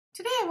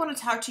Today I want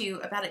to talk to you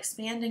about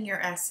expanding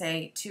your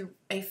essay to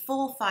a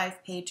full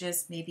 5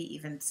 pages, maybe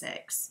even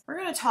 6. We're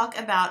going to talk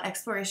about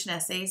exploration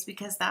essays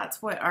because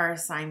that's what our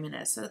assignment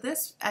is. So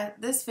this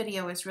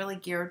video is really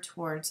geared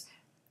towards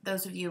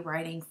those of you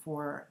writing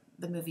for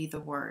the movie The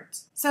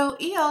Words. So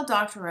E.L.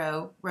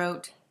 Doctorow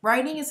wrote,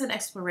 "Writing is an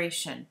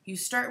exploration. You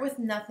start with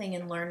nothing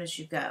and learn as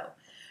you go."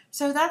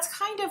 So that's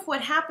kind of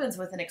what happens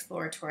with an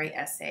exploratory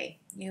essay.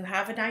 You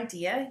have an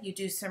idea, you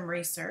do some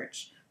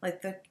research,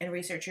 like the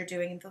research you're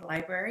doing in the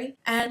library,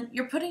 and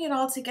you're putting it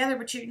all together,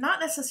 but you're not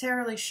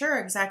necessarily sure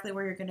exactly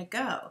where you're going to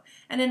go.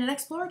 And in an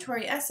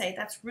exploratory essay,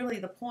 that's really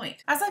the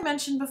point. As I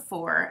mentioned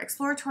before,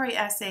 exploratory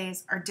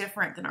essays are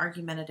different than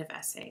argumentative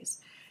essays.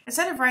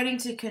 Instead of writing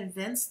to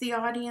convince the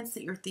audience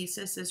that your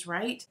thesis is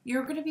right,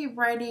 you're going to be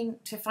writing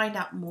to find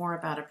out more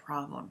about a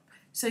problem.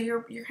 So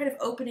you're kind of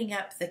opening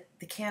up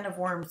the can of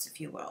worms, if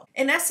you will.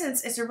 In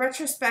essence, it's a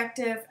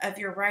retrospective of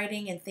your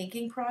writing and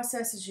thinking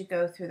process as you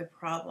go through the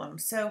problem.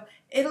 So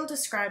it'll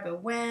describe a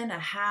when, a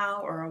how,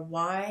 or a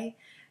why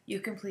you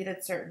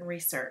completed certain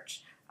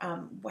research,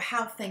 how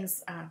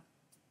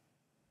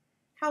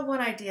one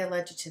idea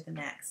led you to the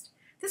next.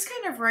 This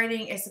kind of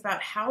writing is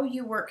about how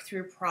you work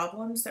through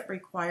problems that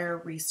require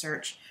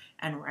research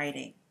and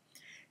writing.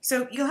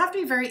 So you'll have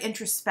to be very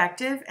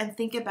introspective and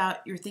think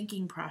about your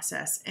thinking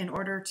process in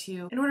order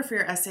for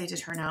your essay to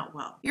turn out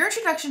well. Your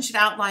introduction should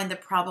outline the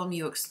problem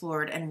you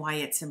explored and why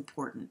it's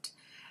important.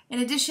 In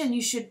addition,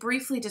 you should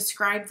briefly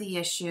describe the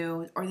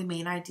issue or the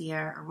main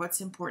idea or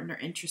what's important or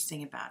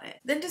interesting about it.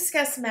 Then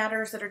discuss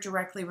matters that are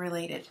directly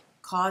related,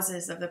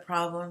 causes of the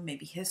problem,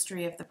 maybe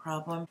history of the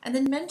problem, and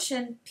then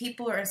mention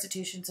people or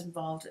institutions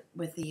involved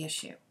with the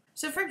issue.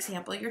 So for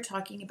example, you're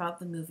talking about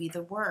the movie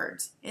The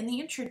Words. In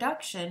the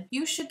introduction,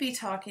 you should be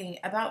talking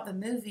about the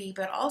movie,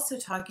 but also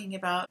talking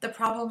about the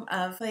problem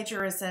of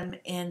plagiarism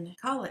in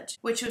college,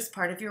 which was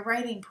part of your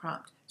writing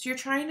prompt. So you're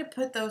trying to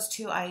put those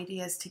two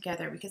ideas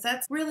together because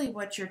that's really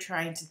what you're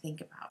trying to think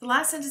about. The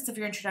last sentence of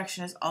your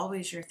introduction is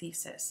always your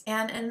thesis.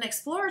 And in an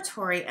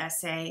exploratory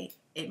essay,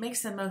 it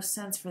makes the most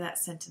sense for that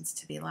sentence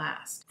to be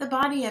last. The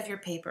body of your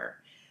paper.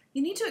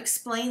 You need to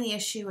explain the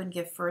issue and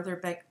give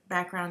further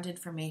background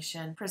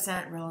information,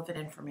 present relevant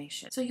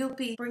information. So you'll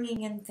be bringing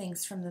in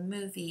things from the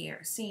movie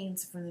or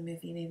scenes from the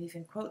movie, maybe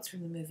even quotes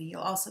from the movie. You'll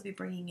also be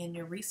bringing in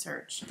your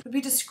research. You'll be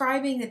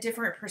describing the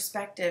different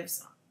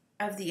perspectives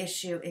of the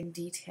issue in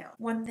detail.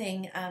 One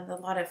thing a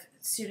lot of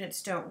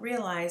students don't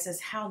realize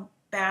is how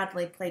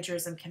badly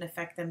plagiarism can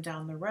affect them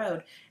down the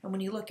road. And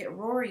when you look at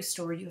Rory's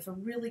story, you have a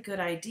really good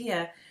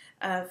idea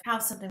of how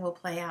something will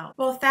play out.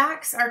 While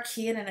facts are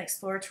key in an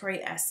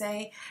exploratory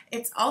essay,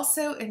 it's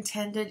also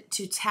intended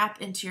to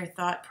tap into your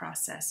thought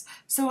process.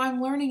 So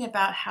I'm learning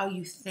about how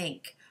you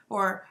think,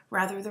 or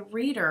rather the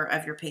reader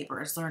of your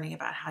paper is learning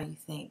about how you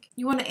think.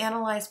 You want to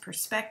analyze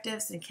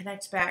perspectives and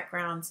connect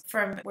backgrounds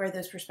from where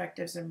those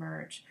perspectives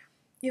emerge.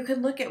 You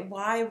can look at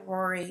why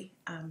Rory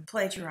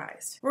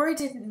plagiarized. Rory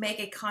didn't make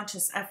a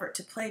conscious effort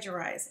to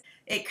plagiarize.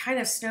 It kind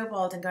of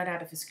snowballed and got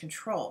out of his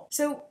control.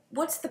 So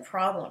what's the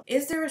problem?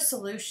 Is there a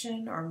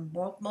solution or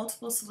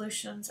multiple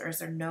solutions, or is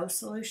there no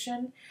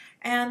solution?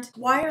 And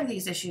why are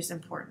these issues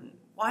important?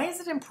 Why is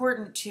it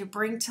important to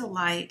bring to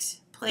light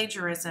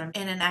plagiarism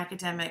in an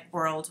academic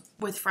world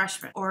with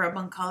freshmen or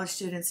among college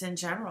students in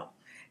general?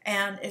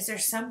 And is there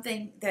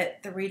something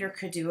that the reader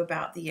could do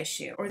about the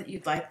issue or that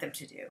you'd like them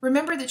to do?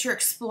 Remember that you're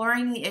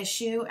exploring the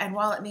issue, and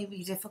while it may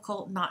be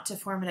difficult not to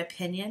form an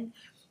opinion,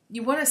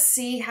 you want to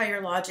see how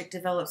your logic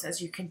develops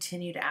as you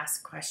continue to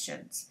ask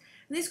questions.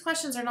 And these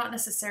questions are not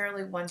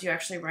necessarily ones you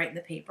actually write in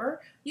the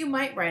paper. You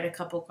might write a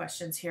couple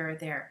questions here or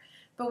there.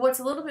 But what's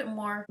a little bit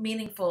more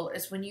meaningful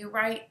is when you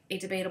write a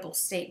debatable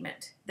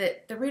statement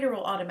that the reader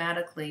will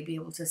automatically be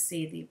able to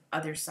see the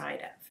other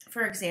side of.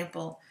 For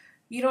example,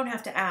 you don't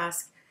have to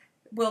ask,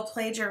 will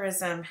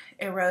plagiarism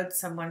erode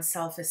someone's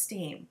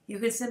self-esteem? You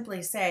could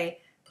simply say,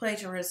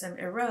 plagiarism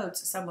erodes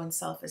someone's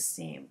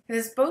self-esteem.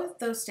 Because both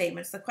those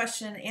statements, the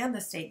question and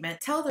the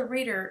statement, tell the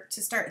reader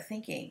to start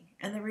thinking,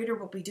 and the reader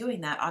will be doing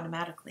that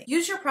automatically.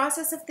 Use your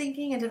process of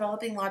thinking and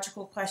developing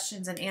logical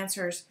questions and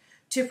answers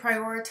to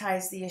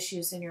prioritize the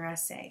issues in your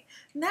essay.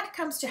 And that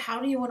comes to, how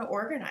do you want to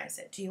organize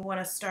it? Do you want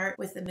to start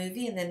with the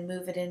movie and then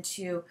move it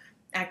into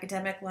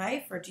academic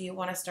life, or do you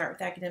want to start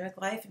with academic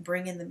life and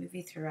bring in the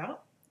movie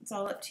throughout? It's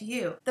all up to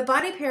you. The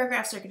body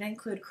paragraphs are going to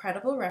include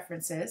credible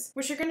references,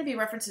 which are going to be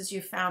references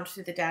you found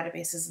through the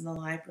databases in the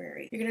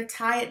library. You're going to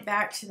tie it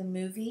back to the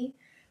movie,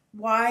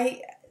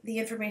 why the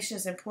information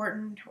is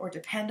important or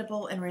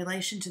dependable in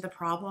relation to the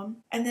problem,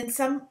 and then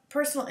some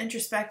personal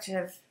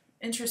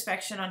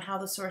introspection on how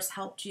the source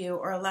helped you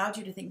or allowed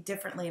you to think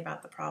differently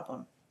about the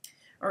problem,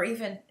 or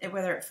even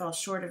whether it fell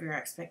short of your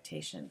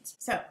expectations.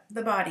 So,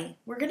 the body.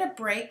 We're going to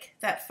break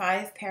that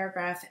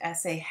 5-paragraph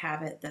essay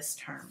habit this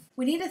term.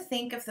 We need to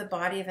think of the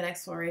body of an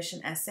exploration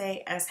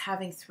essay as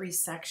having 3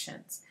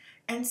 sections.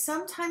 And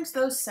sometimes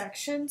those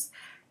sections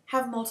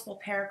have multiple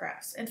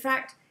paragraphs. In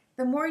fact,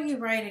 the more you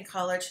write in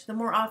college, the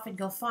more often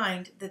you'll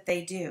find that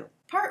they do.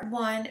 Part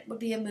 1 would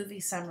be a movie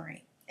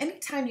summary.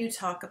 Anytime you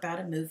talk about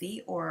a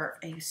movie or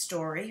a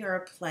story or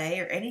a play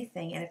or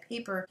anything in a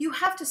paper, you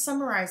have to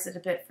summarize it a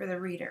bit for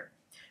the reader.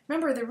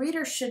 Remember, the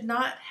reader should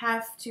not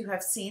have to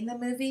have seen the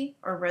movie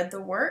or read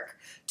the work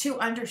to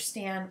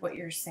understand what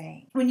you're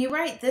saying. When you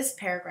write this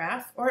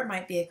paragraph, or it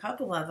might be a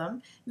couple of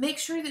them, make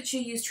sure that you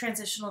use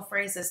transitional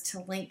phrases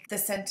to link the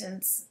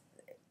sentence,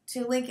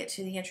 to link it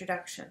to the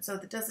introduction, so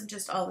that it doesn't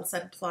just all of a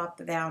sudden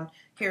plop down,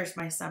 here's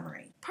my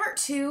summary. Part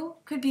 2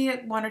 could be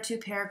 1 or 2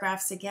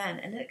 paragraphs again,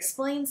 and it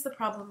explains the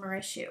problem or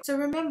issue. So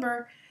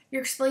remember,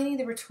 you're explaining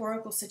the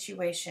rhetorical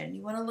situation.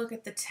 You want to look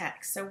at the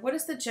text. So what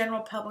is the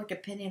general public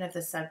opinion of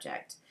the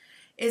subject?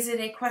 Is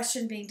it a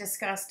question being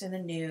discussed in the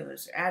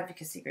news, or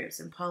advocacy groups,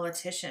 and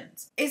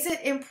politicians? Is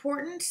it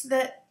important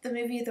that the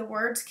movie The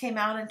Words came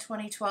out in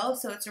 2012,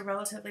 so it's a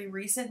relatively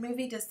recent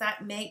movie? Does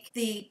that make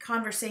the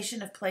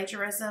conversation of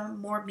plagiarism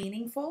more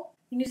meaningful?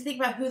 You need to think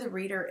about who the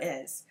reader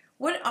is.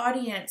 What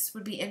audience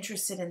would be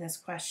interested in this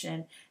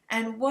question,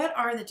 and what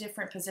are the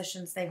different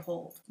positions they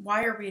hold?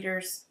 Why are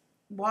readers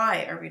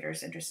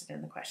interested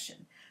in the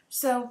question?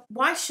 So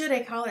why should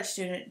a college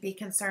student be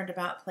concerned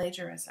about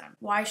plagiarism?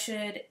 Why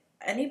should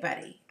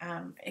anybody?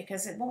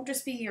 Because it won't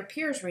just be your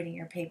peers reading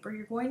your paper.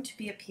 You're going to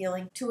be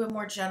appealing to a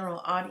more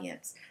general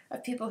audience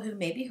of people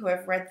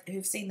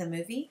who've seen the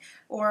movie,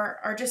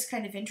 or are just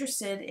kind of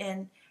interested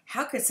in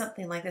how could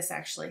something like this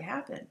actually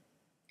happen.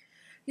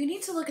 You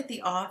need to look at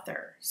the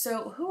author.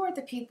 So who are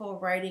the people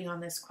writing on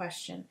this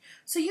question?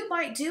 So you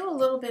might do a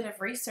little bit of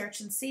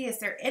research and see, is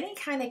there any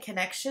kind of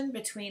connection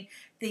between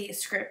the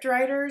script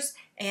writers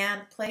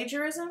and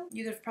plagiarism?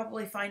 You could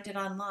probably find it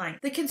online.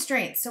 The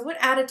constraints. So what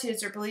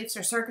attitudes or beliefs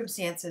or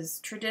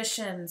circumstances,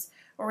 traditions,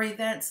 or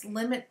events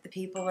limit the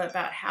people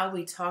about how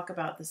we talk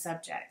about the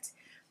subject?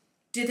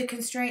 Do the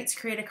constraints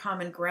create a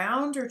common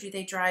ground, or do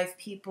they drive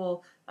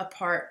people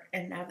apart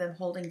and have them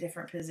holding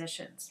different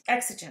positions?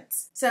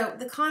 Exigence. So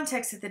the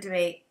context of the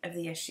debate of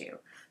the issue.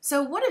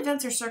 So what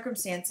events or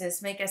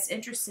circumstances make us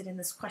interested in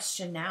this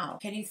question now?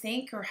 Can you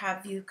think, or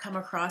have you come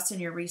across in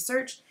your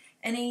research,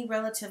 any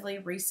relatively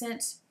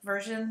recent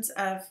versions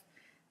of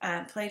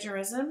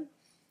plagiarism?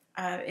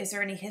 Is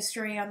there any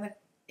history on the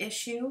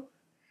issue?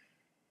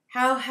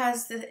 How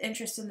has the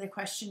interest in the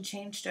question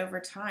changed over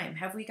time?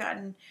 Have we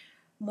gotten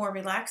more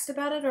relaxed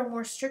about it or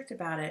more strict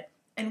about it?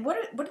 And what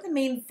are the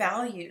main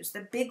values,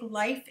 the big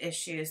life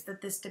issues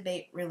that this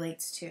debate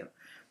relates to?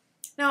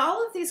 Now,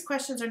 all of these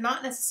questions are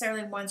not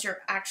necessarily ones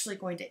you're actually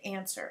going to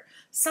answer.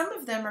 Some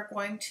of them are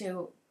going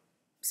to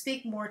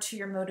speak more to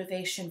your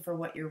motivation for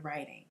what you're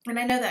writing. And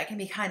I know that can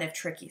be kind of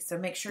tricky, so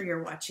make sure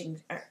you're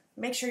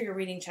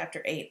reading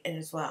chapter 8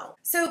 as well.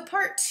 So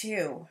part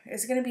 2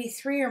 is going to be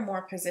 3 or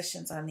more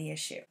positions on the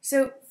issue.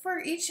 So for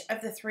each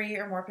of the 3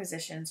 or more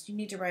positions, you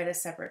need to write a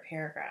separate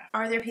paragraph.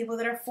 Are there people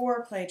that are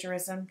for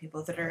plagiarism,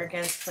 people that are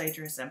against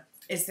plagiarism?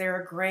 Is there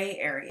a gray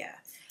area?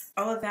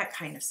 All of that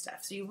kind of stuff.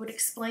 So you would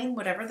explain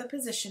whatever the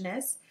position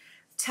is,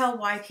 tell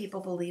why people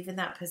believe in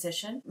that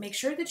position, make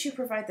sure that you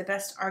provide the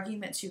best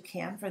arguments you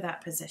can for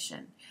that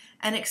position,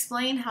 and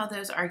explain how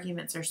those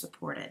arguments are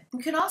supported. You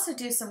can also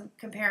do some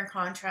compare and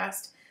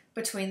contrast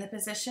between the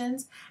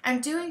positions,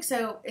 and doing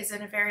so is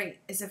a very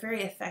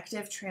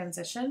effective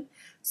transition.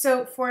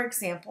 So for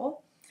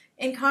example,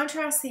 in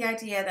contrast, the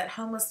idea that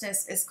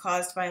homelessness is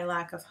caused by a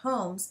lack of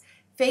homes,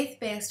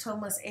 faith-based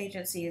homeless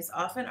agencies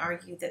often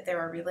argue that there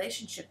are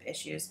relationship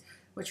issues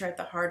which are at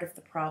the heart of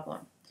the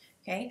problem.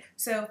 Okay,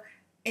 so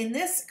in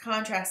this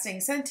contrasting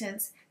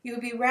sentence, you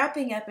would be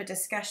wrapping up a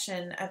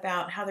discussion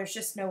about how there's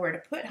just nowhere to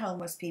put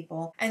homeless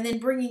people, and then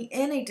bringing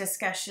in a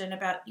discussion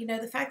about,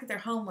 the fact that they're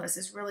homeless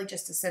is really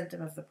just a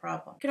symptom of the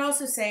problem. You could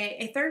also say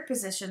a third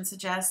position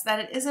suggests that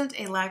it isn't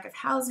a lack of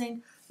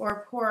housing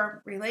or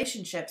poor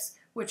relationships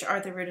which are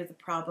the root of the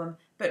problem,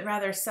 but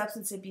rather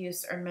substance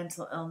abuse or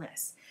mental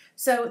illness.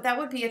 So that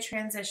would be a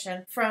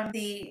transition from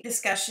the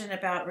discussion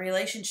about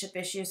relationship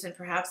issues and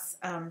perhaps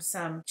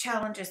some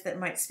challenges that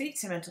might speak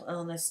to mental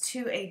illness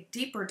to a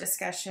deeper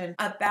discussion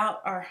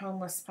about our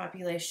homeless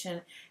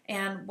population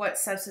and what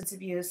substance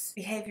abuse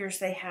behaviors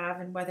they have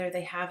and whether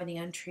they have any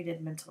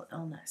untreated mental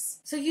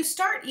illness. So you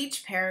start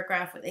each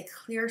paragraph with a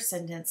clear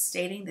sentence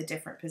stating the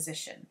different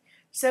position.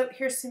 So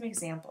here's some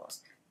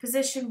examples.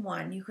 Position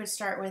 1, you could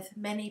start with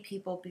many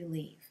people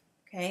believe.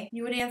 Okay,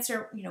 you would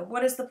answer,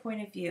 what is the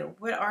point of view?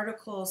 What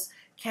articles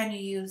can you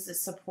use that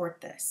support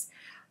this?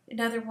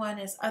 Another one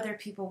is other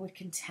people would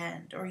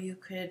contend, or you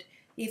could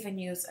even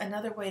use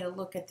another way to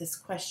look at this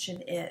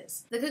question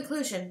is. The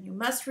conclusion, you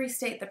must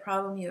restate the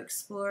problem you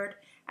explored,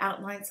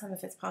 outline some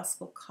of its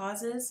possible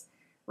causes,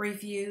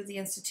 review the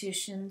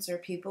institutions or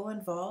people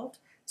involved.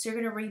 So you're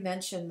going to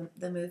re-mention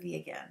the movie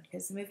again,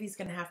 because the movie is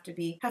going to have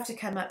to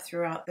come up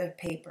throughout the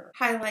paper.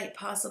 Highlight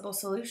possible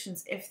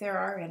solutions if there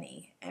are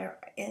any,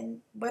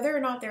 and whether or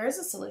not there is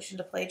a solution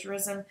to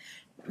plagiarism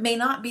may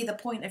not be the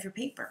point of your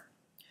paper.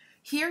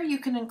 Here you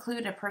can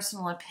include a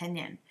personal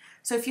opinion.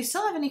 So if you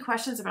still have any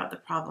questions about the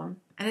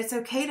problem, and it's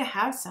okay to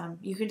have some,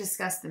 you can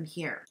discuss them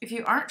here. If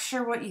you aren't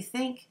sure what you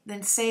think,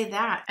 then say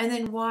that, and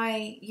then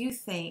why you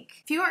think.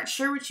 If you aren't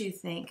sure what you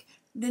think,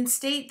 Then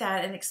state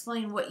that and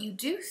explain what you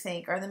do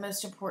think are the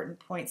most important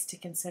points to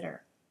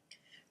consider.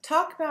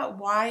 Talk about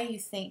why you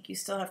think you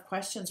still have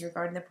questions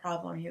regarding the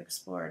problem you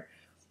explored,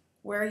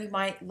 where you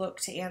might look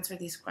to answer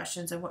these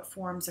questions, and what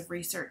forms of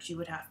research you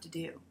would have to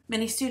do.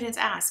 Many students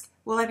ask,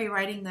 will I be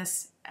writing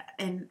this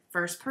in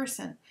first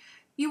person?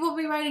 You will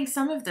be writing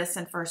some of this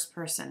in first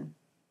person,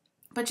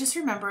 but just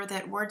remember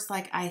that words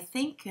like I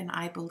think and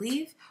I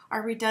believe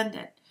are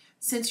redundant.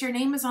 Since your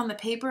name is on the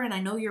paper and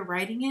I know you're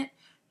writing it,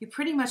 you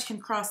pretty much can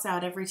cross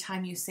out every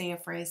time you say a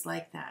phrase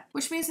like that,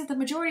 which means that the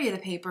majority of the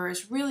paper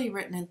is really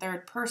written in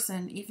third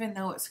person, even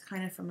though it's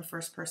kind of from a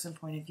first person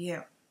point of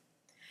view.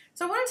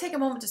 So I want to take a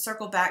moment to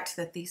circle back to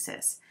the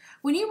thesis.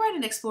 When you write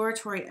an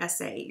exploratory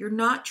essay, you're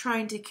not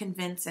trying to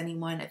convince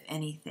anyone of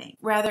anything.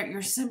 Rather,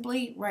 you're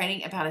simply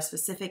writing about a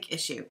specific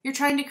issue. You're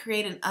trying to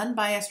create an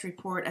unbiased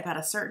report about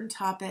a certain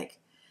topic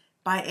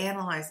by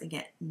analyzing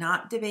it,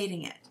 not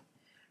debating it.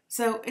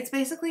 So it's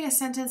basically a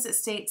sentence that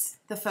states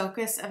the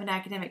focus of an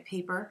academic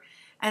paper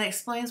and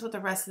explains what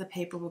the rest of the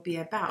paper will be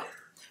about.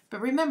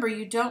 But remember,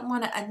 you don't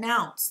want to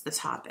announce the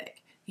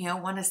topic. You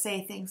don't want to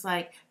say things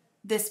like,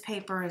 this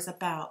paper is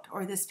about,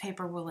 or this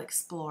paper will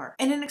explore.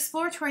 In an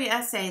exploratory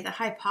essay, the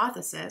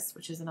hypothesis,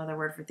 which is another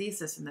word for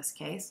thesis in this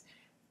case,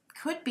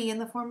 could be in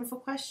the form of a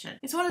question.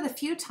 It's one of the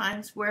few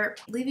times where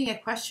leaving a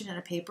question in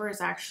a paper is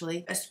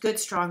actually a good,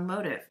 strong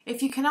motive.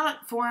 If you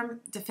cannot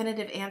form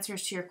definitive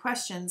answers to your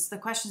questions, the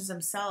questions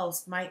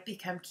themselves might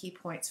become key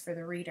points for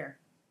the reader.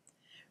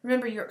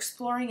 Remember, you're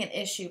exploring an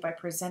issue by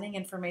presenting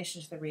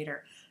information to the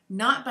reader,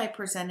 not by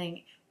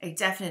presenting a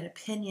definite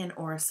opinion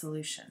or a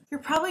solution. You're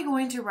probably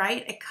going to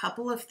write a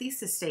couple of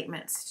thesis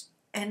statements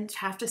and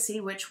have to see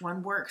which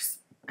one works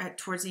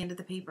towards the end of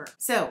the paper.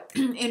 So,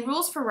 in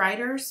Rules for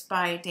Writers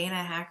by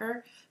Dana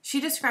Hacker,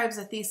 she describes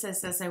a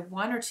thesis as a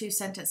 1 or 2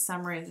 sentence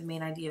summary of the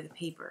main idea of the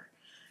paper.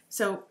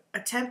 So,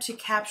 attempt to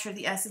capture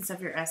the essence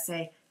of your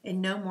essay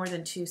in no more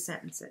than 2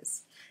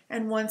 sentences,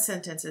 and 1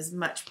 sentence is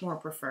much more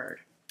preferred.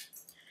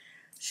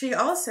 She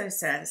also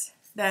says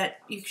that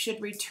you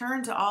should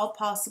return to all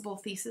possible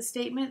thesis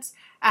statements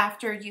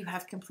after you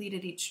have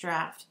completed each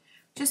draft,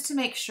 just to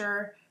make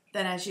sure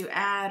that as you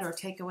add or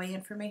take away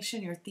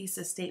information, your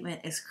thesis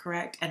statement is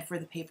correct and for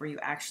the paper you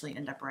actually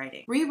end up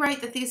writing.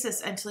 Rewrite the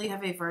thesis until you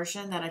have a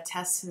version that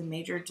attests to the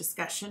major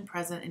discussion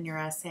present in your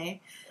essay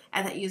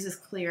and that uses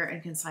clear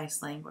and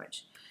concise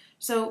language.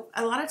 So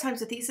a lot of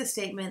times a thesis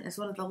statement is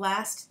one of the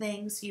last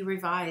things you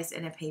revise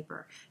in a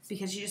paper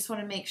because you just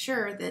want to make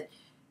sure that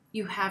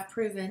you have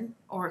proven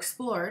or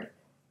explored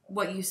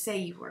what you say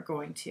you are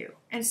going to.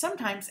 And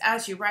sometimes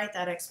as you write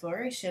that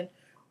exploration,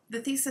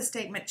 the thesis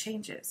statement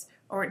changes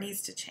or it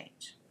needs to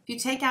change. If you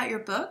take out your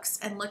books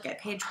and look at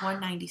page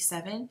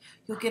 197,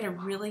 you'll get a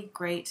really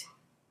great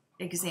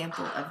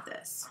example of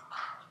this.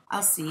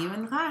 I'll see you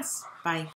in class. Bye.